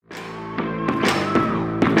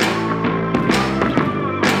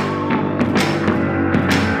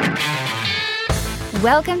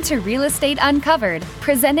Welcome to Real Estate Uncovered,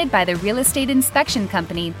 presented by the Real Estate Inspection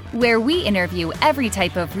Company, where we interview every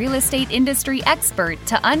type of real estate industry expert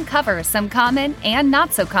to uncover some common and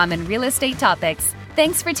not so common real estate topics.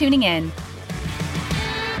 Thanks for tuning in.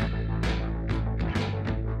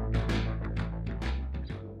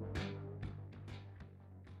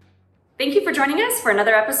 Thank you for joining us for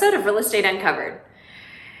another episode of Real Estate Uncovered.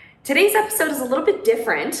 Today's episode is a little bit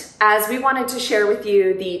different, as we wanted to share with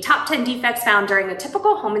you the top 10 defects found during a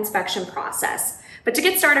typical home inspection process. But to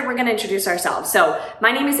get started, we're going to introduce ourselves. So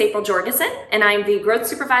my name is April Jorgensen, and I'm the growth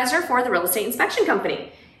supervisor for the Real Estate Inspection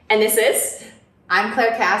Company. And this is? I'm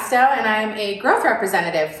Claire Casto, and I'm a growth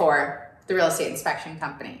representative for the Real Estate Inspection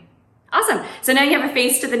Company. Awesome. So now you have a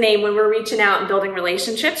face to the name. When we're reaching out and building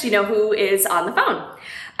relationships, you know who is on the phone.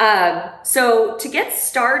 So to get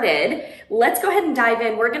started, let's go ahead and dive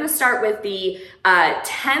in. We're going to start with the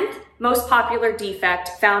 10th most popular defect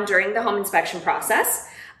found during the home inspection process,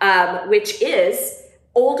 which is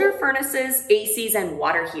older furnaces, ACs, and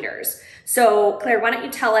water heaters. So Claire, why don't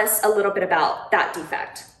you tell us a little bit about that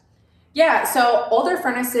defect? Yeah, so older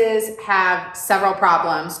furnaces have several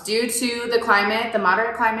problems. Due to the climate, the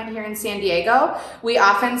moderate climate here in San Diego, we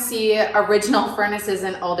often see original furnaces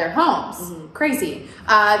in older homes. Crazy.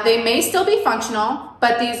 They may still be functional,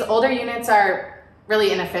 but these older units are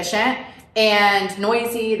really inefficient and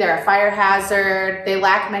noisy. They're a fire hazard. They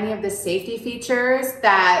lack many of the safety features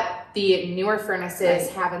that the newer furnaces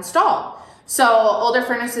have installed. So older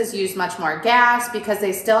furnaces use much more gas because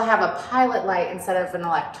they still have a pilot light instead of an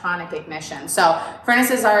electronic ignition. So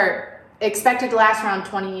furnaces are expected to last around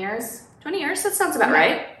 20 years. 20 years? That sounds about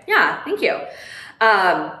right. Yeah, thank you.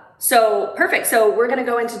 So perfect. So we're going to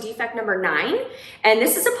go into defect number 9. And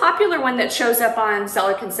this is a popular one that shows up on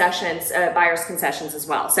seller concessions, buyer's concessions as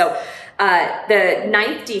well. So the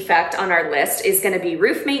 9th defect on our list is going to be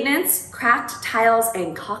roof maintenance, cracked tiles,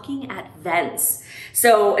 and caulking at vents.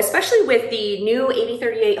 So especially with the new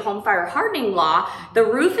 8038 home fire hardening law, the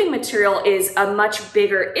roofing material is a much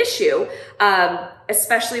bigger issue,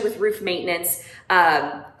 especially with roof maintenance.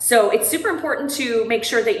 So it's super important to make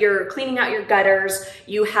sure that you're cleaning out your gutters,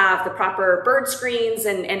 you have the proper bird screens,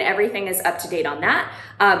 and everything is up to date on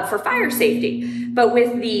that for fire safety. But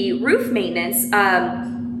with the roof maintenance,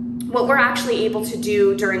 what we're actually able to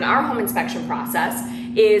do during our home inspection process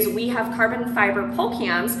is we have carbon fiber pole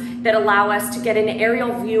cams that allow us to get an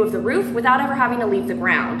aerial view of the roof without ever having to leave the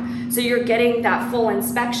ground. So you're getting that full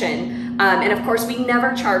inspection. And of course, we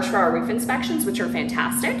never charge for our roof inspections, which are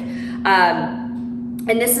fantastic.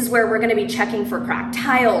 And this is where we're going to be checking for cracked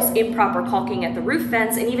tiles, improper caulking at the roof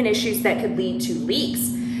vents, and even issues that could lead to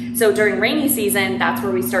leaks. So during rainy season, that's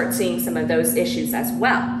where we start seeing some of those issues as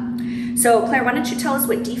well. So Claire, why don't you tell us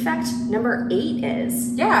what defect number 8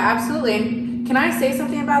 is? Yeah, absolutely. Can I say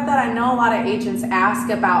something about that? I know a lot of agents ask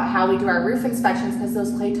about how we do our roof inspections because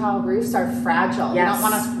those clay tile roofs are fragile. Yes. They don't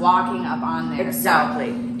want us walking up on there.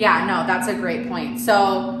 Exactly. So, yeah, no, that's a great point.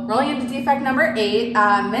 So rolling into defect number 8,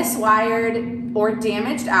 miswired or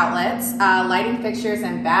damaged outlets, lighting fixtures,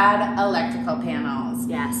 and bad electrical panels.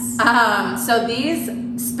 Yes. So these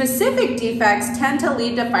specific defects tend to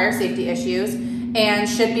lead to fire safety issues and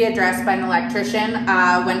should be addressed by an electrician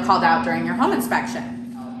when called out during your home inspection.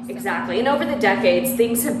 Exactly. And over the decades,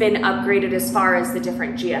 things have been upgraded as far as the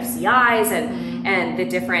different GFCIs and the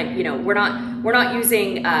different, we're not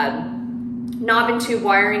using knob and tube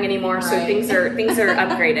wiring anymore. Right. So things are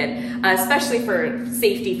upgraded, especially for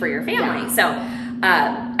safety for your family.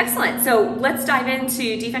 Yeah. So excellent. So let's dive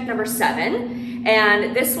into defect number 7.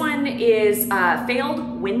 And this one is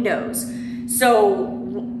failed windows. So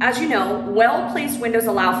as you know, well-placed windows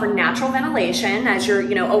allow for natural ventilation as you're,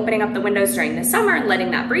 opening up the windows during the summer and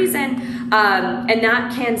letting that breeze in, and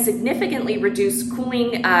that can significantly reduce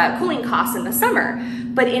cooling costs in the summer.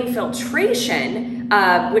 But infiltration,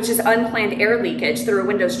 which is unplanned air leakage through a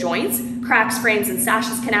window's joints, cracks, frames, and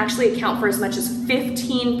sashes, can actually account for as much as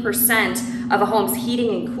 15% of a home's heating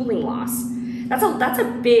and cooling loss. That's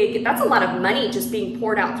a lot of money just being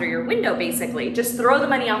poured out through your window, basically. Just throw the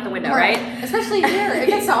money out the window, right? Especially here, it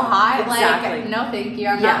gets so hot. Exactly. Like, no thank you.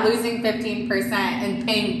 I'm not losing 15% and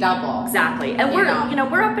paying double. Exactly. And we're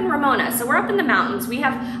up in Ramona, so we're up in the mountains. We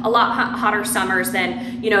have a lot hotter summers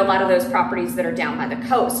than, a lot of those properties that are down by the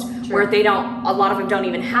coast. True. Where a lot of them don't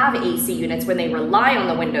even have AC units when they rely on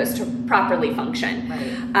the windows to properly function.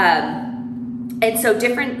 Right. And so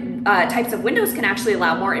different types of windows can actually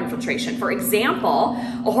allow more infiltration. For example,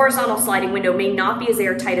 a horizontal sliding window may not be as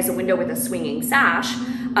airtight as a window with a swinging sash.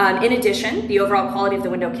 In addition, the overall quality of the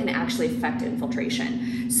window can actually affect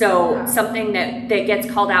infiltration. So something that gets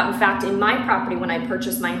called out, in fact, in my property when I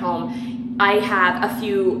purchased my home, I have a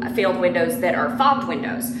few failed windows that are fogged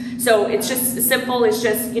windows. So it's just simple. It's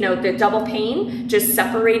just, the double pane, just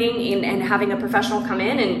separating and having a professional come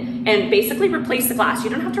in and basically replace the glass. You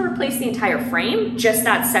don't have to replace the entire frame, just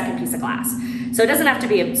that second piece of glass. So it doesn't have to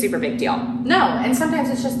be a super big deal. No, and sometimes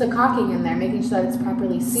it's just the caulking in there, making sure that it's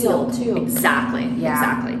properly sealed too. Exactly. Yeah.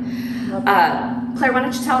 Exactly. Claire, why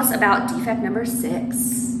don't you tell us about defect number 6?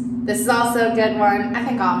 This is also a good one. I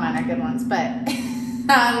think all mine are good ones, but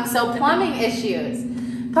so plumbing issues.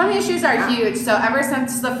 Plumbing issues are huge. So ever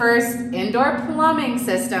since the first indoor plumbing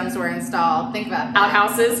systems were installed, think about that.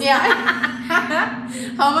 Outhouses. Yeah.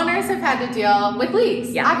 Homeowners have had to deal with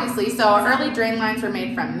leaks, obviously. So early drain lines were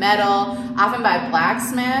made from metal, often by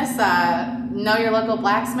blacksmiths. Know your local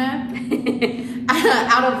blacksmith?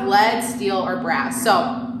 Out of lead, steel, or brass.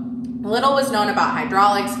 So little was known about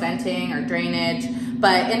hydraulics, venting, or drainage.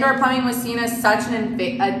 But indoor plumbing was seen as such an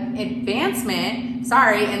advancement,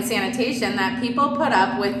 in sanitation that people put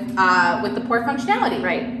up with the poor functionality.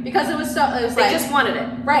 Right. Because it was they just wanted it.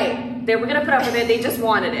 Right. They were going to put up with it. They just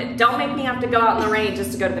wanted it. Don't make me have to go out in the rain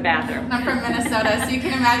just to go to the bathroom. I'm from Minnesota, so you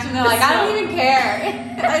can imagine they're like, I don't even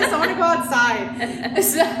care. I just want to go outside.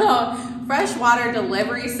 So fresh water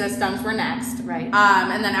delivery systems were next. Right.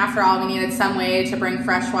 And then after all, we needed some way to bring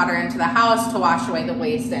fresh water into the house to wash away the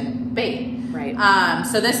waste and bait. Right.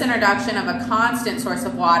 So this introduction of a constant source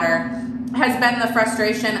of water has been the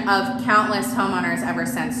frustration of countless homeowners ever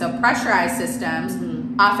since. So pressurized systems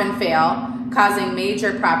often fail, causing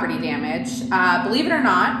major property damage. Believe it or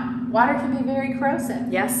not, water can be very corrosive.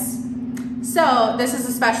 Yes. So this is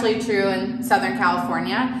especially true in Southern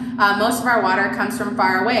California. Most of our water comes from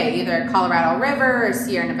far away, either Colorado River or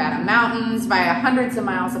Sierra Nevada mountains, via hundreds of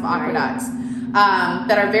miles of aqueducts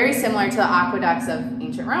that are very similar to the aqueducts of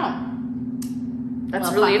ancient Rome.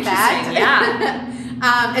 That's really interesting. Yeah.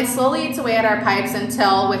 It slowly eats away at our pipes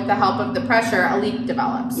until, with the help of the pressure, a leak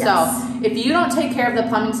develops. Yes. So if you don't take care of the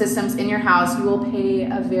plumbing systems in your house, you will pay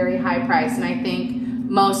a very high price. And I think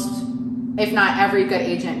most, if not every good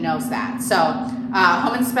agent knows that. So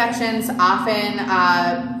home inspections often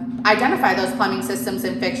identify those plumbing systems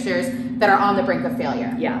and fixtures that are on the brink of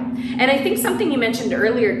failure. Yeah. And I think something you mentioned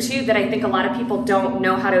earlier too that I think a lot of people don't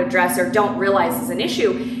know how to address or don't realize is an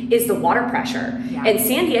issue is the water pressure. Yeah. And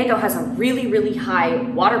San Diego has a really, really high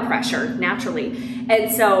water pressure naturally.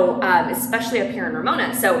 And so, especially up here in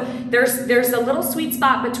Ramona. So there's a little sweet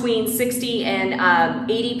spot between 60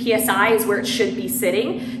 and 80 PSI is where it should be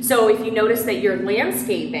sitting. So if you notice that your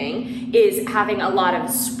landscaping is having a lot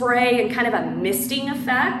of spray and kind of a misting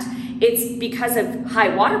effect, it's because of high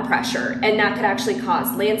water pressure, and that could actually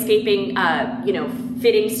cause landscaping,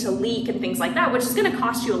 fittings to leak and things like that, which is going to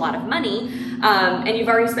cost you a lot of money. And you've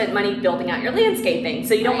already spent money building out your landscaping,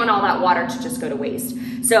 so you don't want all that water to just go to waste.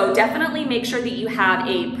 So definitely make sure that you have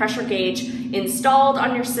a pressure gauge installed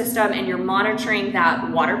on your system and you're monitoring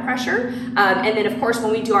that water pressure. And then of course,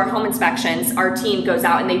 when we do our home inspections, our team goes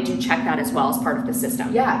out and they do check that as well as part of the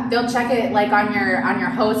system. Yeah, they'll check it like on your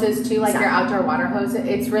hoses too, like your outdoor water hose.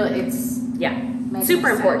 It's super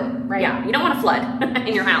important. Right. Yeah, you don't want to flood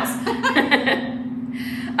in your house.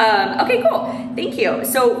 Okay, cool. Thank you.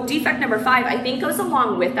 So defect number 5, I think goes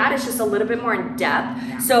along with that. It's just a little bit more in depth.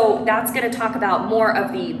 Yeah. So that's going to talk about more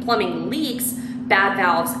of the plumbing leaks, bad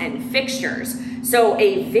valves, and fixtures. So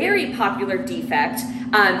a very popular defect,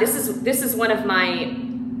 this is one of my,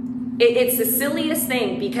 it's the silliest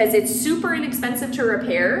thing because it's super inexpensive to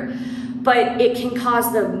repair, but it can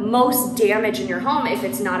cause the most damage in your home if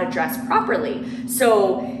it's not addressed properly.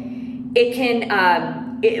 So it can,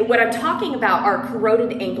 what I'm talking about are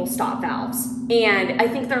corroded ankle stop valves. And I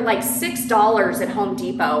think they're like $6 at Home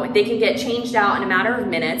Depot. They can get changed out in a matter of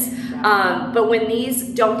minutes. But when these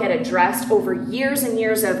don't get addressed over years and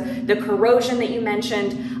years of the corrosion that you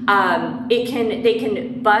mentioned, they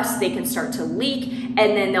can bust, they can start to leak,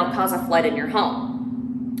 and then they'll cause a flood in your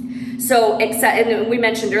home. So, and we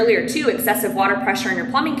mentioned earlier too, excessive water pressure in your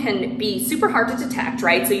plumbing can be super hard to detect,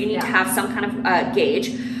 right? So you need to have some kind of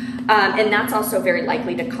gauge. And that's also very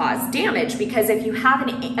likely to cause damage because if you have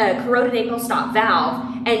a corroded ankle stop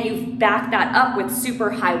valve and you've backed that up with super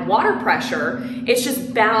high water pressure, it's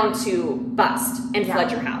just bound to bust and flood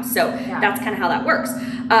your house. So that's kind of how that works.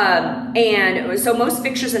 And so most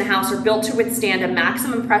fixtures in a house are built to withstand a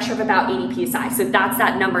maximum pressure of about 80 PSI. So that's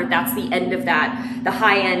that number. That's the end of that, the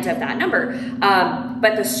high end of that number.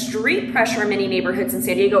 But the street pressure in many neighborhoods in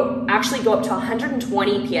San Diego actually go up to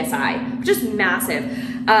 120 PSI, which is massive.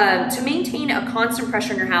 To maintain a constant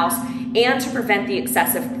pressure in your house and to prevent the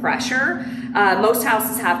excessive pressure, most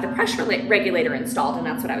houses have the pressure regulator installed, and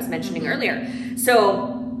that's what I was mentioning earlier.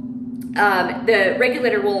 So The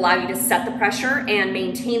regulator will allow you to set the pressure and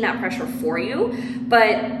maintain that pressure for you,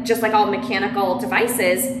 but just like all mechanical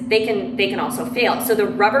devices, they can also fail. So the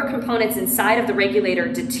rubber components inside of the regulator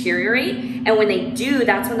deteriorate, and when they do,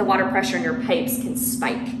 that's when the water pressure in your pipes can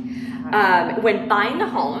spike. When buying a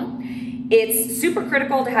home, it's super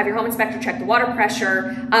critical to have your home inspector check the water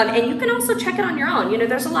pressure, and you can also check it on your own.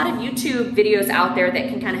 There's a lot of YouTube videos out there that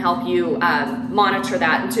can kind of help you monitor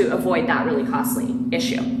that and to avoid that really costly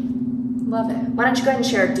issue. Love it. Why don't you go ahead and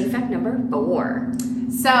share defect number 4?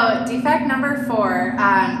 So defect number 4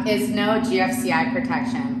 is no GFCI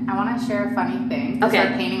protection. I want to share a funny thing because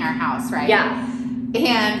we're painting our house, right? Yeah.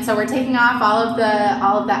 And so we're taking off all of the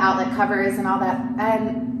outlet covers and all that,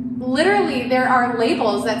 and literally there are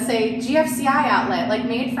labels that say GFCI outlet, like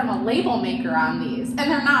made from a label maker on these, and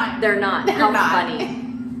they're not. They're not. How funny.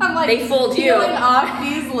 I'm like, they fooled you. Peeling off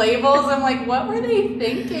these labels. I'm like, what were they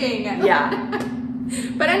thinking? Yeah.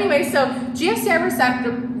 But anyway, so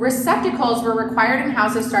GFCI receptacles were required in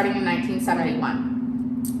houses starting in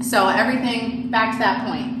 1971. So everything back to that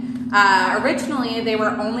point. Originally, they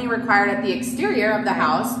were only required at the exterior of the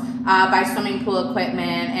house by swimming pool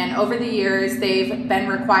equipment, and over the years, they've been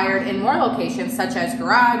required in more locations such as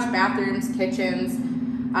garage, bathrooms, kitchens,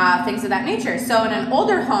 things of that nature. So in an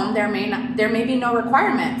older home, there may be no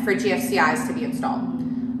requirement for GFCIs to be installed.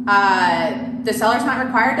 The seller's not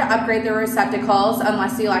required to upgrade their receptacles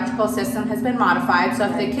unless the electrical system has been modified. So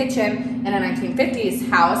if the kitchen in a 1950s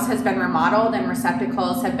house has been remodeled and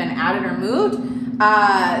receptacles have been added or moved,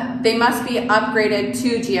 they must be upgraded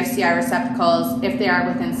to GFCI receptacles if they are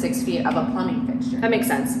within 6 feet of a plumbing fixture. That makes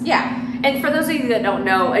sense. Yeah. And for those of you that don't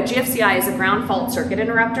know, a GFCI is a ground fault circuit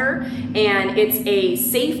interrupter, and it's a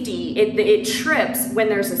safety. It trips when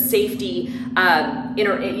there's a safety.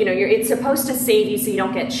 It's supposed to save you so you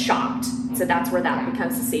don't get shocked. So that's where that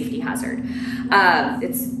becomes a safety hazard.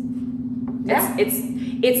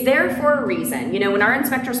 It's there for a reason. When our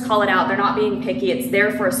inspectors call it out, they're not being picky. It's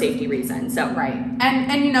there for a safety reason. So right,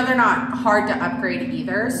 and they're not hard to upgrade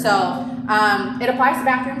either. So it applies to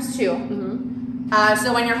bathrooms too. Mm-hmm.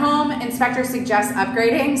 So when your home inspector suggests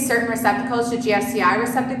upgrading certain receptacles to GFCI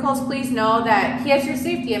receptacles, please know that he has your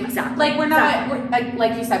safety. Exactly. Like we're not,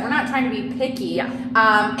 like you said, we're not trying to be picky. Yeah.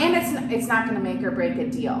 And it's not going to make or break a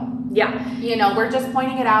deal. Yeah. We're just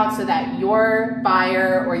pointing it out so that your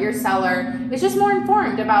buyer or your seller is just more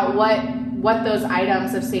informed about what those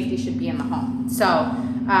items of safety should be in the home. So,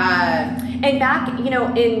 and back,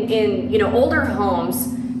 in older homes,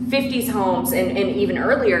 50s homes and even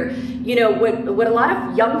earlier, what a lot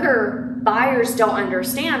of younger buyers don't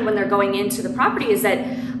understand when they're going into the property is that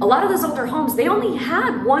a lot of those older homes, they only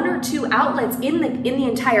had 1 or 2 outlets in the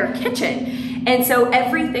entire kitchen. And so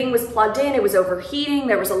everything was plugged in, it was overheating,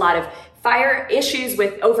 there was a lot of fire issues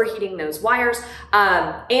with overheating those wires,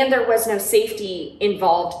 and there was no safety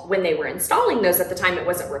involved when they were installing those. At the time, it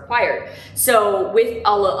wasn't required. So with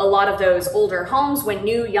a lot of those older homes, when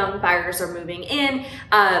new young buyers are moving in,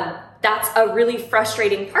 that's a really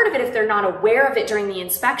frustrating part of it if they're not aware of it during the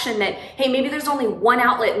inspection, that, hey, maybe there's only 1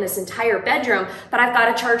 outlet in this entire bedroom, but I've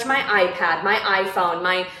got to charge my iPad, my iPhone,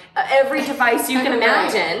 my every device you can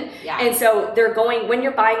imagine. Right. Yeah. And so they're going, when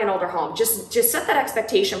you're buying an older home, just set that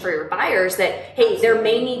expectation for your buyers that, hey, there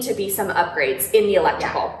may need to be some upgrades in the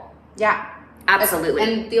electrical. Yeah. Absolutely.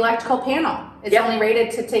 And the electrical panel is only rated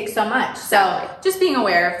to take so much. So just being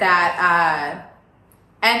aware of that.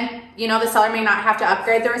 And, the seller may not have to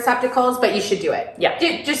upgrade the receptacles, but you should do it. Yeah.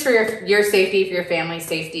 Just for your safety, for your family's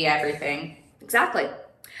safety, everything. Exactly.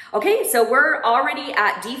 Okay, so we're already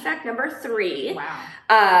at defect number 3. Wow.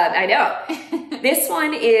 I know. This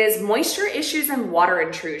one is moisture issues and water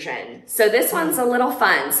intrusion. So this one's a little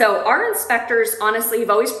fun. So our inspectors, honestly, have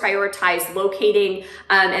always prioritized locating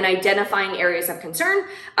and identifying areas of concern,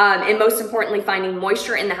 and most importantly, finding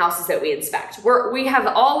moisture in the houses that we inspect. We have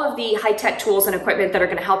all of the high-tech tools and equipment that are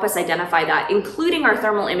going to help us identify that, including our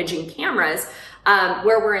thermal imaging cameras,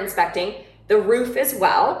 where we're inspecting the roof as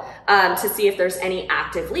well, to see if there's any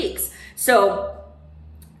active leaks. So,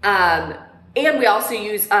 and we also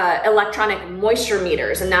use electronic moisture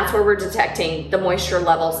meters, and that's where we're detecting the moisture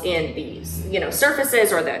levels in these,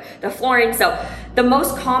 surfaces or the flooring. So the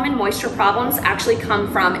most common moisture problems actually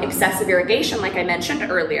come from excessive irrigation, like I mentioned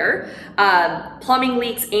earlier, plumbing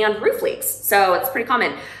leaks and roof leaks. So it's pretty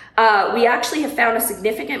common. We actually have found a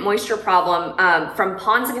significant moisture problem from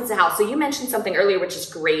ponds against the house. So you mentioned something earlier, which is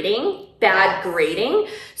grading, bad grading.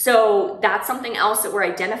 So that's something else that we're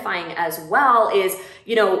identifying as well is,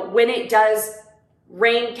 when it does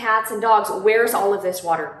rain, cats, and dogs, where's all of this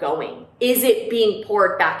water going? Is it being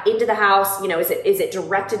poured back into the house? Is it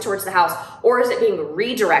directed towards the house, or is it being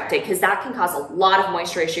redirected? Because that can cause a lot of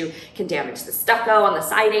moisture issue, can damage the stucco on the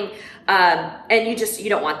siding, and you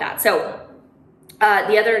don't want that. So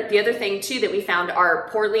the other thing too that we found are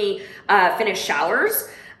poorly finished showers,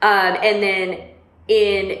 and then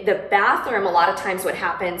in the bathroom, a lot of times what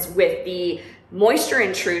happens with the moisture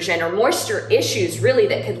intrusion or moisture issues really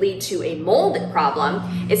that could lead to a mold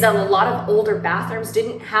problem is that a lot of older bathrooms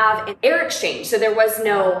didn't have an air exchange. So there was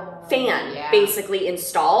no fan basically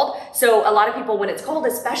installed. So a lot of people, when it's cold,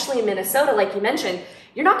 especially in Minnesota, like you mentioned,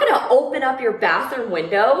 you're not going to open up your bathroom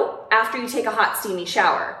window after you take a hot, steamy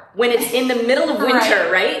shower when it's in the middle of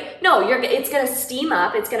winter, right? No, it's going to steam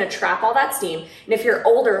up. It's going to trap all that steam. And if your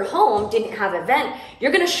older home didn't have a vent,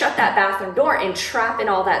 you're going to shut that bathroom door and trap in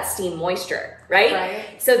all that steam moisture, right?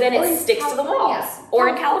 So then it sticks to the walls. Or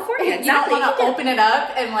in California, exactly. You don't want to open it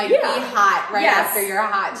up and be hot after your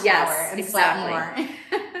hot shower and sweat more.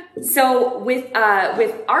 So with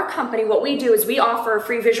our company, what we do is we offer a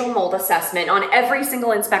free visual mold assessment on every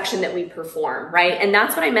single inspection that we perform, right? And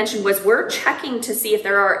that's what I mentioned was we're checking to see if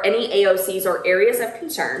there are any AOCs or areas of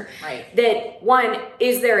concern. Right. That one,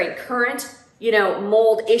 is there a current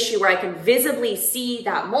mold issue where I can visibly see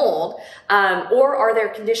that mold, or are there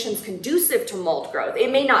conditions conducive to mold growth?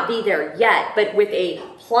 It may not be there yet, but with a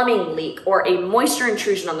plumbing leak or a moisture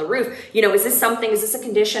intrusion on the roof, is this a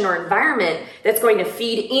condition or environment that's going to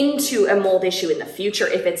feed into a mold issue in the future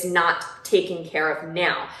if it's not taken care of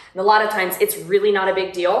now? And a lot of times it's really not a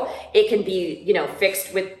big deal. It can be,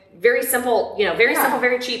 fixed with very simple, simple,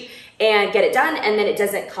 very cheap, and get it done, and then it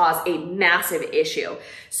doesn't cause a massive issue.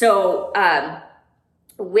 So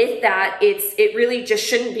with that, it really just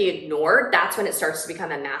shouldn't be ignored. That's when it starts to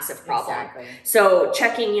become a massive problem. Exactly. So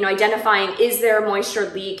checking, identifying, is there a moisture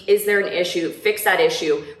leak? Is there an issue? Fix that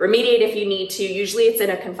issue. Remediate if you need to. Usually it's in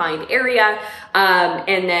a confined area,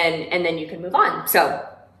 and then you can move on. So,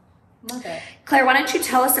 okay. Claire, why don't you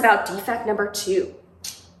tell us about defect number 2?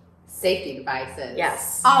 Safety devices.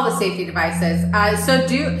 Yes. All the safety devices.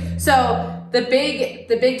 So the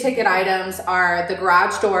big ticket items are the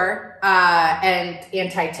garage door and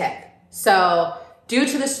anti-tip. So due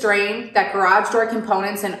to the strain that garage door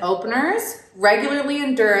components and openers regularly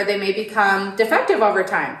endure, they may become defective over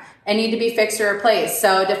time and need to be fixed or replaced.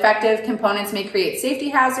 So defective components may create safety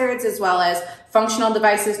hazards as well as functional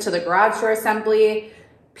devices to the garage door assembly.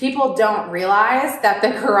 People don't realize that the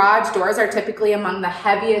garage doors are typically among the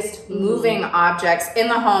heaviest moving objects in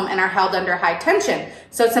the home and are held under high tension.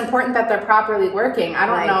 So it's important that they're properly working. I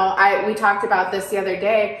don't know. We talked about this the other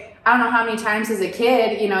day. I don't know how many times as a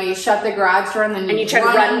kid, you shut the garage door and then you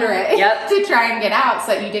run under it to try and get out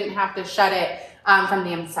so that you didn't have to shut it from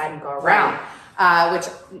the inside and go around. Right. Which,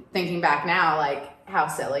 thinking back now, how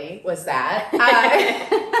silly was that?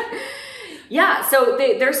 Yeah, so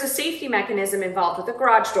there's a safety mechanism involved with the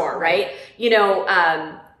garage door, right?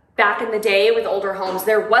 Back in the day with older homes,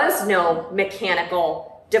 there was no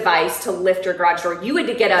mechanical device to lift your garage door. You had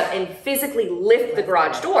to get up and physically lift the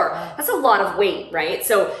garage door. That's a lot of weight, right?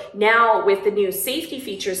 So now with the new safety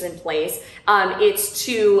features in place, it's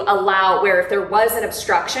to allow where if there was an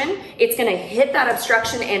obstruction, it's going to hit that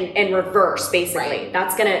obstruction and reverse, basically. Right.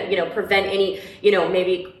 That's going to, prevent any,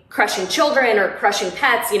 maybe crushing children or crushing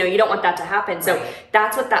pets, you don't want that to happen. So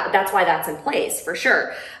that's why that's in place for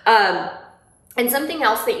sure. And something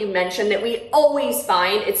else that you mentioned that we always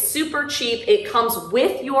find, it's super cheap, it comes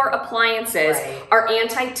with your appliances, are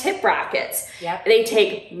anti-tip brackets. Yep. They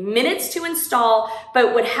take minutes to install,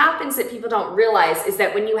 but what happens that people don't realize is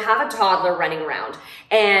that when you have a toddler running around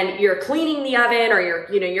and you're cleaning the oven or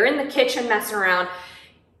you're in the kitchen messing around,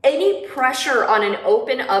 any pressure on an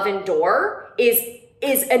open oven door is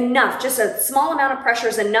enough. Just a small amount of pressure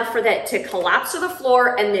is enough for that to collapse to the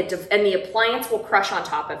floor, and the appliance will crush on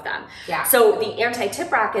top of them. Yeah. So the anti-tip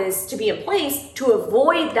bracket is to be in place to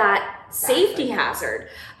avoid that safety hazard,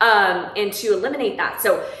 and to eliminate that.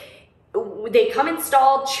 So they come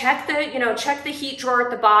installed, check the heat drawer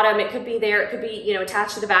at the bottom. It could be there, it could be,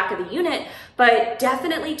 attached to the back of the unit, but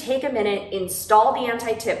definitely take a minute, install the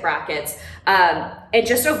anti-tip brackets, and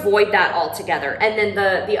just avoid that altogether. And then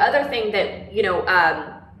the other thing that,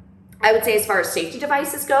 I would say as far as safety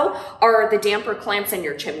devices go are the damper clamps in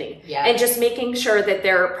your chimney. Yeah. And just making sure that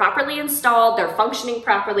they're properly installed, they're functioning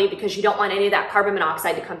properly, because you don't want any of that carbon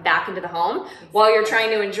monoxide to come back into the home while you're trying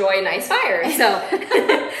to enjoy a nice fire. So,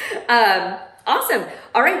 awesome.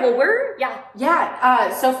 All right. Well,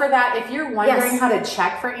 so for that, if you're wondering how to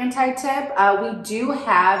check for anti-tip, we do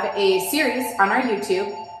have a series on our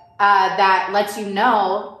YouTube that lets you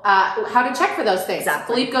know how to check for those things.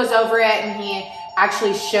 Exactly. Philippe goes over it and he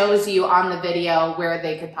actually shows you on the video where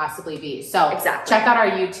they could possibly be. So exactly. Check out our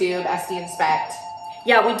YouTube, SD Inspect.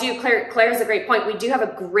 Yeah, we do. Claire has a great point. We do have a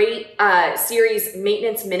great series,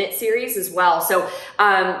 Maintenance Minute series as well. So,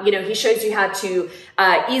 he shows you how to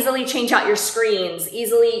easily change out your screens,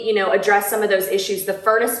 easily, address some of those issues, the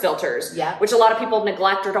furnace filters, which a lot of people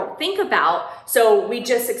neglect or don't think about. So we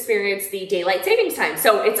just experienced the daylight savings time.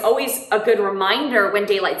 So it's always a good reminder when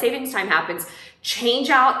daylight savings time happens, change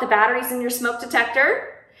out the batteries in your smoke detector.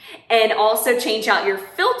 And also change out your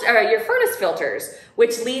furnace filters,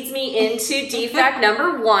 which leads me into defect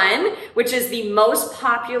number 1, which is the most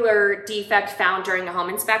popular defect found during a home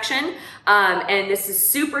inspection. And this is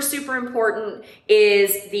super, super important,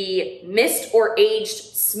 is the mist or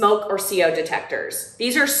aged smoke or CO detectors.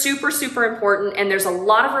 These are super, super important, and there's a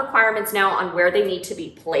lot of requirements now on where they need to be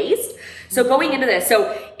placed. So going into this,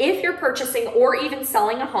 so if you're purchasing or even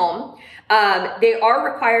selling a home, they are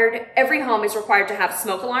required, every home is required to have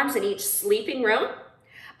smoke alarms in each sleeping room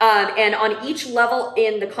and on each level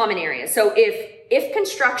in the common area. So if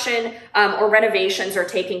construction or renovations are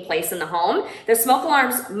taking place in the home, the smoke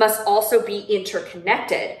alarms must also be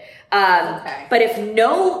interconnected. But if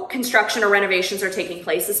no construction or renovations are taking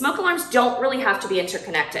place, the smoke alarms don't really have to be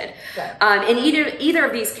interconnected. In either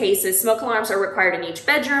of these cases, smoke alarms are required in each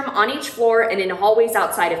bedroom, on each floor, and in hallways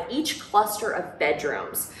outside of each cluster of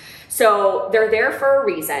bedrooms. So they're there for a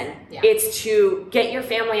reason. It's to get your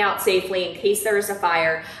family out safely in case there is a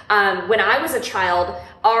fire. When I was a child,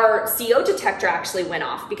 our CO detector actually went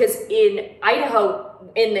off because in Idaho,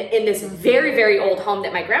 in this very, very old home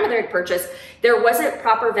that my grandmother had purchased, there wasn't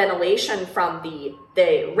proper ventilation from the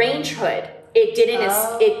range hood. It didn't,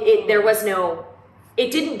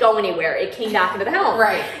 it didn't go anywhere. It came back into the home.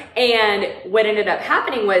 Right. And what ended up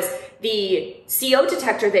happening was the CO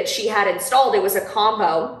detector that she had installed, it was a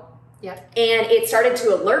combo. And it started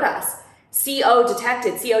to alert us, CO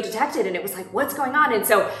detected, and it was like, what's going on? And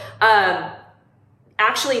so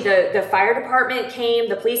actually the fire department came,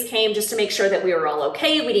 the police came just to make sure that we were all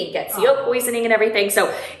okay. We didn't get CO poisoning and everything.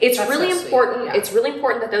 So it's really important. It's really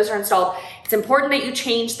important that those are installed. It's important that you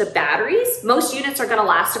change the batteries. Most units are going to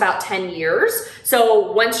last about 10 years.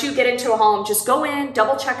 So once you get into a home, just go in,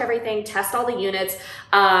 double check everything, test all the units,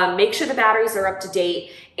 make sure the batteries are up to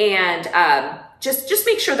date, and just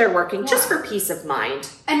make sure they're working, just for peace of mind.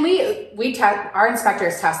 And our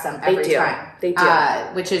inspectors test them every time. They do.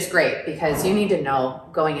 Which is great because you need to know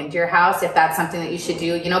going into your house if that's something that you should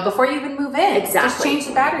do, before you even move in. Exactly. Just change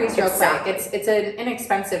the batteries real quick. It's an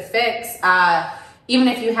inexpensive fix. Even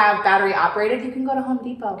if you have battery operated, you can go to Home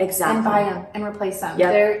Depot and buy them and replace them.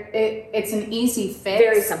 It's an easy fix.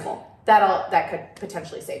 Very simple. That could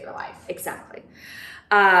potentially save your life. Exactly.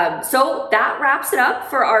 So that wraps it up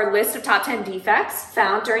for our list of top 10 defects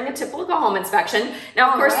found during a typical home inspection.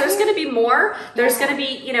 Now, of course, there's going to be more. There's going to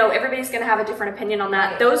be, everybody's going to have a different opinion on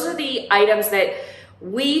that. Those are the items that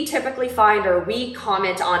we typically find or we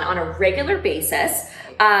comment on a regular basis.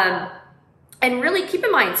 And really keep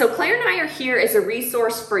in mind, so Claire and I are here as a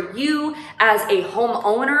resource for you as a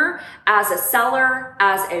homeowner, as a seller,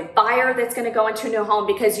 as a buyer that's going to go into a new home,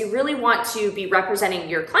 because you really want to be representing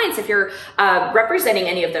your clients. If you're representing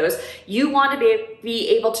any of those, you want to be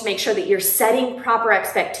able to make sure that you're setting proper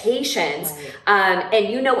expectations,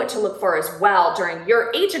 and you know what to look for as well during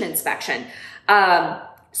your agent inspection.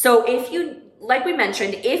 So if you, like we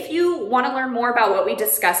mentioned, if you want to learn more about what we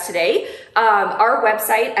discussed today, our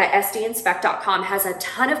website at sdinspect.com has a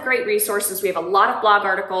ton of great resources. We have a lot of blog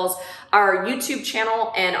articles. Our YouTube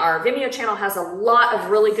channel and our Vimeo channel has a lot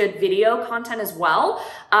of really good video content as well.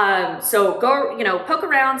 So go, poke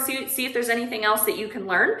around, see if there's anything else that you can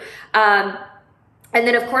learn. And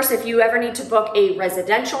then, of course, if you ever need to book a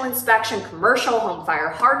residential inspection, commercial, home fire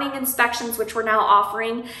hardening inspections, which we're now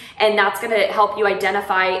offering, and that's going to help you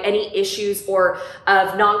identify any issues or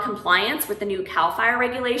of non-compliance with the new CAL FIRE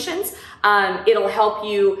regulations. It'll help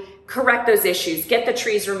you correct those issues, get the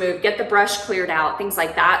trees removed, get the brush cleared out, things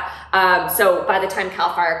like that. So by the time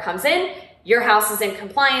CAL FIRE comes in, your house is in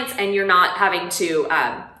compliance, and you're not having to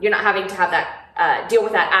have that deal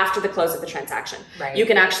with that after the close of the transaction. Right. You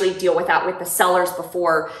can actually deal with that with the sellers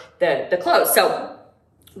before the close. So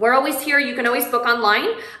we're always here. You can always book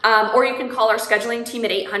online, or you can call our scheduling team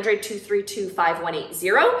at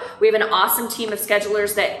 800-232-5180. We have an awesome team of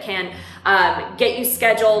schedulers that can get you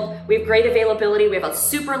scheduled. We have great availability. We have a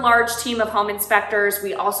super large team of home inspectors.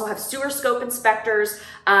 We also have sewer scope inspectors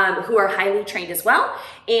who are highly trained as well.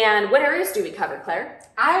 And what areas do we cover, Claire?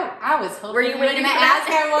 I was hoping were you waiting to ask?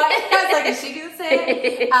 I was like, is she going to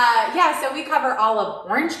say? So we cover all of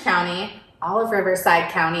Orange County, all of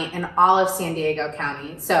Riverside County, and all of San Diego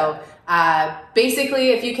County. So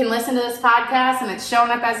basically, if you can listen to this podcast and it's shown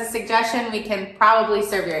up as a suggestion, we can probably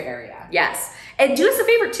serve your area. Yes. And do us a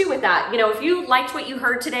favor too with that. If you liked what you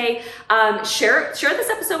heard today, share this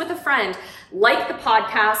episode with a friend. Like the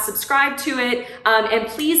podcast, subscribe to it, and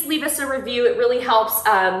please leave us a review. It really helps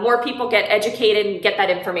more people get educated and get that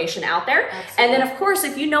information out there. Absolutely. And then, of course,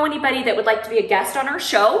 if you know anybody that would like to be a guest on our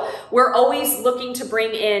show, we're always looking to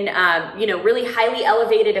bring in, really highly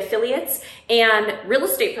elevated affiliates and real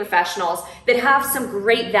estate professionals that have some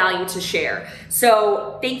great value to share.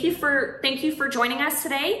 So thank you for joining us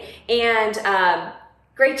today, and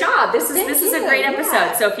great job. This is a great episode.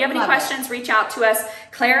 Yeah. So if you have any questions, reach out to us.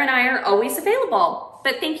 Claire and I are always available.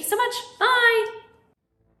 But thank you so much. Bye.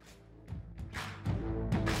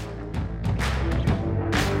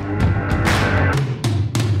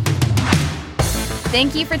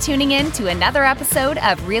 Thank you for tuning in to another episode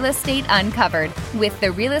of Real Estate Uncovered with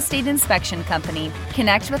the Real Estate Inspection Company.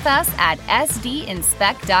 Connect with us at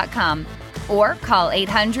sdinspect.com or call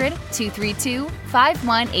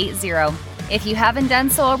 800-232-5180. If you haven't done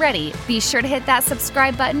so already, be sure to hit that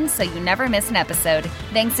subscribe button so you never miss an episode.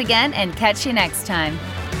 Thanks again, and catch you next time.